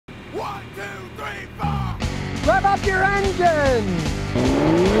3, 4. Rev up your engine!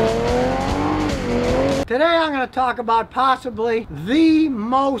 Today I'm going to talk about possibly the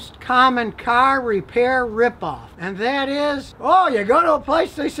most common car repair ripoff. And that is, oh, you go to a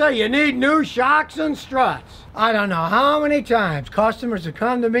place, they say you need new shocks and struts. I don't know how many times customers have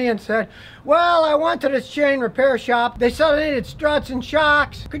come to me and said, well, I went to this chain repair shop. They said I needed struts and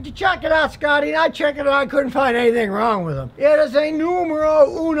shocks. Could you check it out, Scotty? And I checked it out. I couldn't find anything wrong with them. It is a numero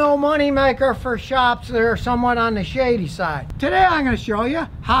uno moneymaker for shops that are somewhat on the shady side. Today I'm going to show you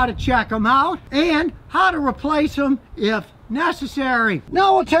how to check them out and how to replace them if necessary.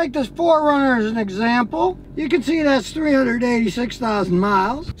 Now we'll take this 4Runner as an example. You can see that's 386,000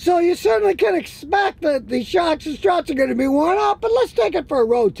 miles. So you certainly can expect that the shocks and struts are going to be worn out, but let's take it for a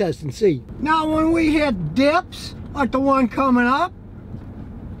road test and see. Now when we hit dips, like the one coming up,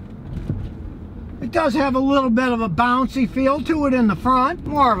 it does have a little bit of a bouncy feel to it in the front,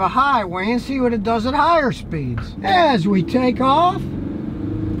 more of a highway, and see what it does at higher speeds. As we take off,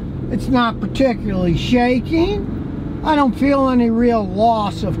 it's not particularly shaking. I don't feel any real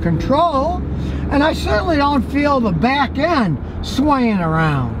loss of control, and I certainly don't feel the back end swaying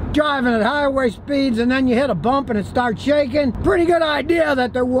around. Driving at highway speeds and then you hit a bump and it starts shaking, pretty good idea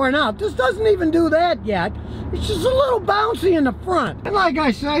that they're worn out. This doesn't even do that yet. It's just a little bouncy in the front. And like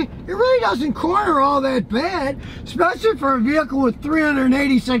I say, it really doesn't corner all that bad, especially for a vehicle with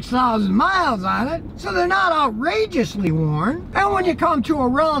 386,000 miles on it. So they're not outrageously worn. And when you come to a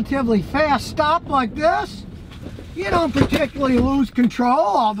relatively fast stop like this, you don't particularly lose control.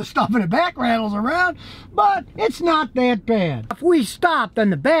 All the stuff in the back rattles around, but it's not that bad. If we stopped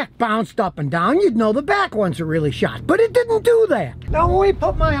and the back bounced up and down, you'd know the back ones are really shot, but it didn't do that. Now when we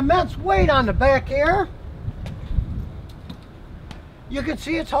put my immense weight on the back here, you can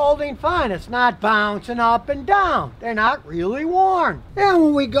see it's holding fine. It's not bouncing up and down. They're not really worn. And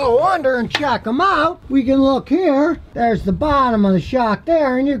when we go under and check them out, we can look here. There's the bottom of the shock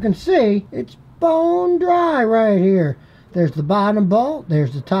there, and you can see it's bone dry right here. There's the bottom bolt,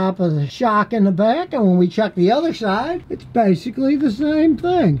 there's the top of the shock in the back, and when we check the other side, it's basically the same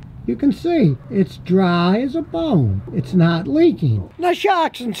thing. You can see it's dry as a bone. It's not leaking. Now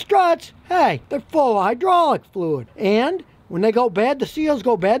shocks and struts, hey, they're full of hydraulic fluid, and when they go bad, the seals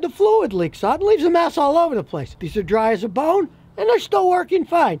go bad, the fluid leaks out and leaves a mess all over the place. These are dry as a bone, and they're still working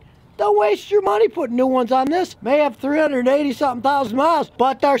fine. Don't waste your money putting new ones on this. May have 380-something thousand miles,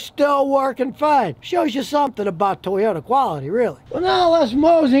 but they're still working fine. Shows you something about Toyota quality, really. Well, now let's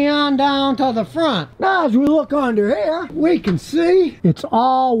mosey on down to the front. Now as we look under here, we can see it's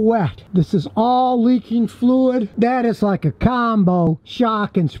all wet. This is all leaking fluid. That is like a combo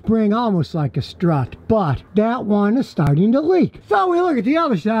shock and spring, almost like a strut, but that one is starting to leak. So we look at the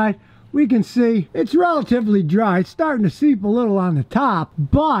other side, we can see it's relatively dry. It's starting to seep a little on the top,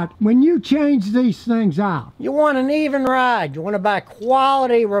 but when you change these things out, you want an even ride. You want to buy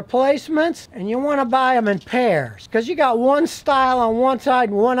quality replacements, and you want to buy them in pairs, because you got one style on one side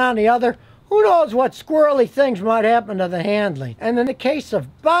and one on the other. Who knows what squirrely things might happen to the handling. And in the case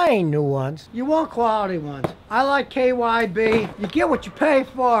of buying new ones, you want quality ones. I like KYB. You get what you pay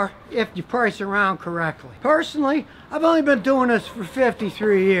for if you price around correctly. Personally, I've only been doing this for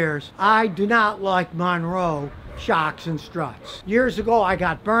 53 years. I do not like Monroe shocks and struts. Years ago I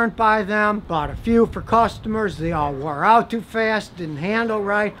got burnt by them, bought a few for customers. They all wore out too fast, didn't handle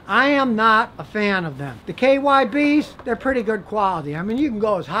right. I am not a fan of them. The KYBs, they're pretty good quality. I mean, you can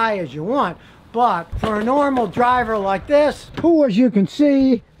go as high as you want, but for a normal driver like this, who, as you can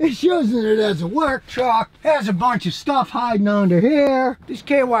see, is using it as a work truck, has a bunch of stuff hiding under here. These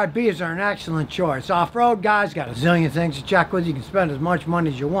KYBs are an excellent choice. Off-road guys got a zillion things to check with. You can spend as much money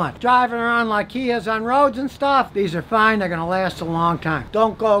as you want. Driving around like he is on roads and stuff, these are fine. They're gonna last a long time.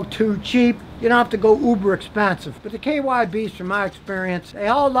 Don't go too cheap. You don't have to go uber expensive. But the KYBs, from my experience, they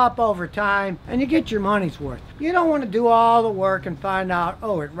hold up over time and you get your money's worth. You don't want to do all the work and find out,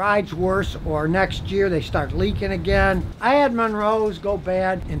 oh, it rides worse, or next year they start leaking again. I had Monroe's go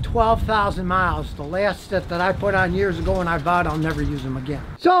bad in 12,000 miles. The last set that I put on years ago, and I vowed I'll never use them again.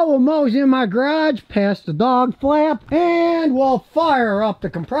 So we'll mosey in my garage, past the dog flap, and we'll fire up the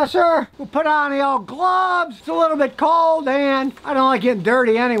compressor. We'll put on the old gloves. It's a little bit cold, and I don't like getting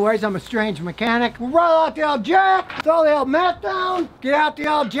dirty anyways. I'm a strange mechanic. We'll roll out the old jack, throw the old mat down, get out the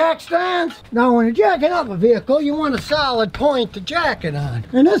old jack stands. Now when you're jacking up a vehicle, you want a solid point to jack it on.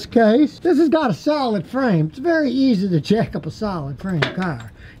 In this case, this has got a solid frame. It's very easy to jack up a solid frame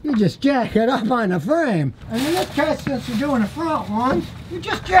car. You just jack it up on the frame. And in this case, since you're doing the front ones, you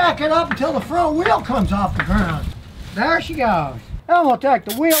just jack it up until the front wheel comes off the ground. There she goes. Then we'll take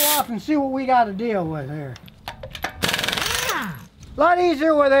the wheel off and see what we got to deal with here. A lot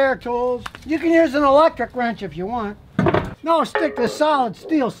easier with air tools. You can use an electric wrench if you want. No, stick the solid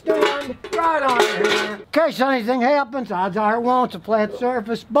steel stand right on here. In case anything happens, odds are it won't. It's a flat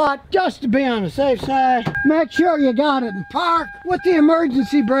surface, but just to be on the safe side, make sure you got it in park with the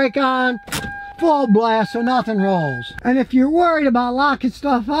emergency brake on, full blast so nothing rolls. And if you're worried about locking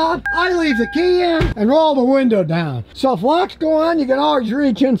stuff up, I leave the key in and roll the window down. So if locks go on, you can always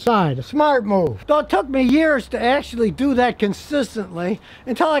reach inside. A smart move. Though it took me years to actually do that consistently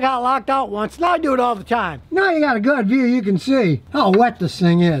until I got locked out once. Now I do it all the time. Now you got a good view, you can see how wet this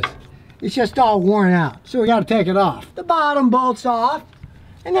thing is. It's just all worn out, so we got to take it off. The bottom bolts off,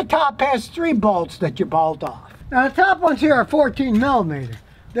 and the top has 3 bolts that you bolt off. Now the top ones here are 14mm.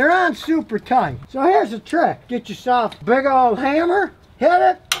 They're on super tight. So here's a trick. Get yourself a big old hammer, hit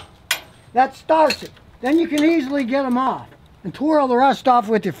it, that starts it. Then you can easily get them off and twirl the rest off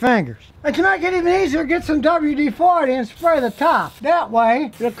with your fingers. And to make it even easier, get some WD-40 and spray the top. That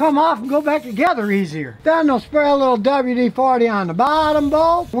way, it'll come off and go back together easier. Then they'll spray a little WD-40 on the bottom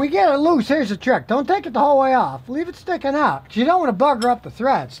bolt. When we get it loose, here's the trick. Don't take it the whole way off. Leave it sticking out, because you don't want to bugger up the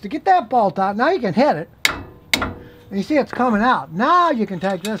threads. To get that bolt out, now you can hit it. And you see it's coming out. Now you can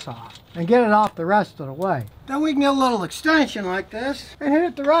take this off and get it off the rest of the way. Then we can get a little extension like this and hit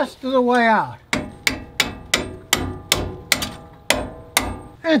it the rest of the way out.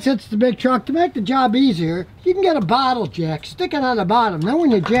 And since it's a big truck, to make the job easier, you can get a bottle jack, stick it on the bottom. Then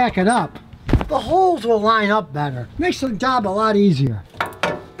when you jack it up, the holes will line up better. Makes the job a lot easier.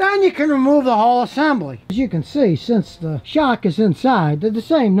 Then you can remove the whole assembly. As you can see, since the shock is inside, they're the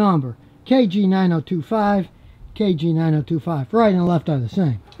same number, KG9025. KG9025. Right and left are the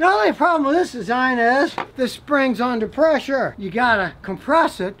same. The only problem with this design is the spring's under pressure. You gotta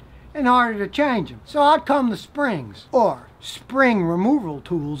compress it in order to change them. So out come the springs, or spring removal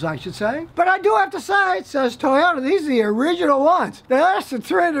tools, I should say. But I do have to say, it says Toyota, these are the original ones. They lasted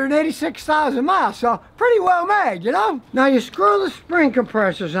 386,000 miles, so pretty well made, you know? Now you screw the spring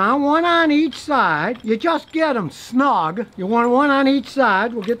compressors on, one on each side. You just get them snug. You want one on each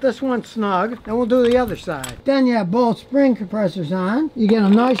side. We'll get this one snug, and we'll do the other side. Then you have both spring compressors on. You get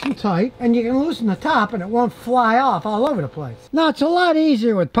them nice and tight, and you can loosen the top, and it won't fly off all over the place. Now, it's a lot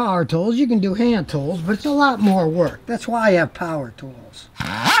easier with power tools. You can do hand tools, but it's a lot more work. That's why I have power tools.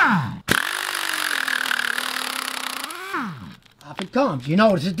 Off it comes. You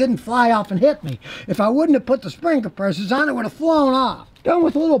notice it didn't fly off and hit me. If I wouldn't have put the spring compressors on, it would have flown off. Done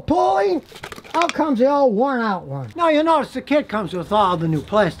with a little pulley, out comes the old worn out one. Now you notice the kit comes with all the new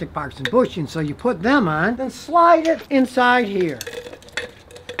plastic parts and bushings, so you put them on, then slide it inside here.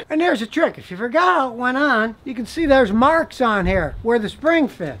 And there's a trick. If you forgot how it went on, you can see there's marks on here where the spring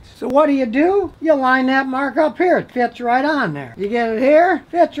fits. So what do? You line that mark up here. It fits right on there. You get it here,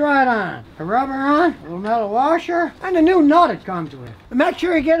 fits right on. A rubber on, a little metal washer, and a new nut it comes with. And make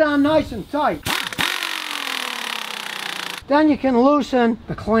sure you get it on nice and tight. Then you can loosen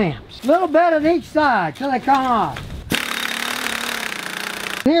the clamps. A little bit on each side till they come off.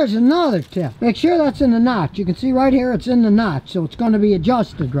 Here's another tip. Make sure that's in the notch. You can see right here it's in the notch, so it's going to be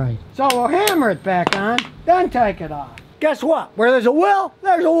adjusted right. So we'll hammer it back on, then take it off. Guess what? Where there's a will,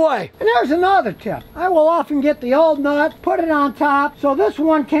 there's a way. And there's another tip. I will often get the old nut, put it on top, so this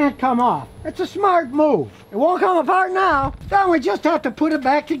one can't come off. It's a smart move. It won't come apart now. Then we just have to put it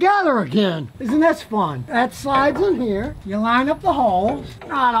back together again. Isn't this fun? That slides in here. You line up the holes.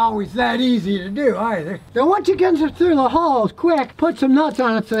 Not always that easy to do either. Then once you get through the holes quick, put some nuts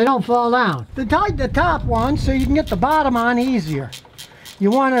on it so they don't fall down. Then tighten the top one so you can get the bottom on easier. You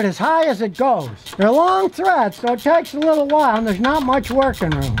want it as high as it goes. They're long threads, so it takes a little while and there's not much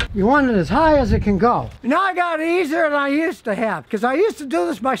working room. You want it as high as it can go. Now I got it easier than I used to have, because I used to do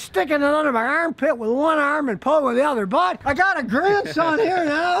this by sticking it under my armpit with one arm and pulling with the other. But I got a grandson here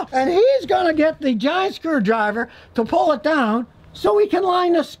now, and he's gonna get the giant screwdriver to pull it down so we can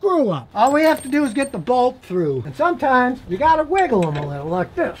line the screw up. All we have to do is get the bolt through. And sometimes you gotta wiggle them a little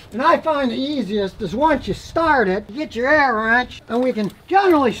like this. And I find the easiest is once you start it, you get your air wrench, and we can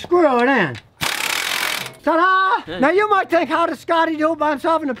generally screw it in. Ta-da! Now you might think, how does Scotty do it by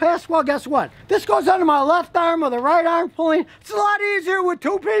himself in the past? Well, guess what? This goes under my left arm with the right arm pulling. It's a lot easier with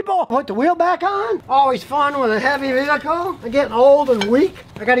two people. Put the wheel back on. Always fun with a heavy vehicle. I'm getting old and weak.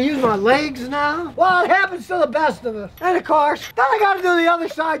 I gotta use my legs now. Well, it happens to the best of us. And of course, then I gotta do the other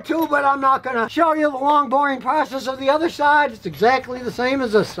side too, but I'm not gonna show you the long, boring process of the other side. It's exactly the same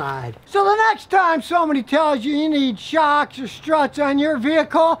as this side. So the next time somebody tells you you need shocks or struts on your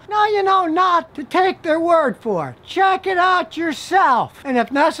vehicle, now you know not to take their word for it. Check it out yourself. And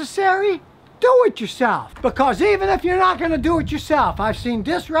if necessary, do it yourself. Because even if you're not going to do it yourself, I've seen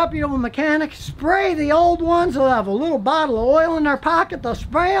disreputable mechanics spray the old ones. They'll have a little bottle of oil in their pocket, they'll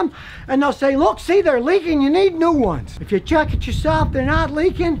spray them, and they'll say, look, see, they're leaking, you need new ones. If you check it yourself, they're not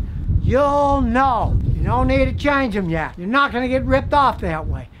leaking, you'll know. You don't need to change them yet. You're not going to get ripped off that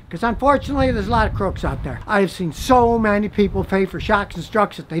way. Because unfortunately, there's a lot of crooks out there. I have seen so many people pay for shocks and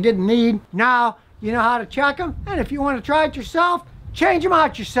struts that they didn't need. Now, you know how to check them, and if you want to try it yourself, change them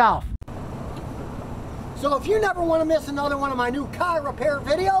out yourself. So if you never want to miss another one of my new car repair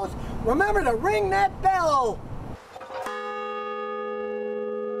videos, remember to ring that bell.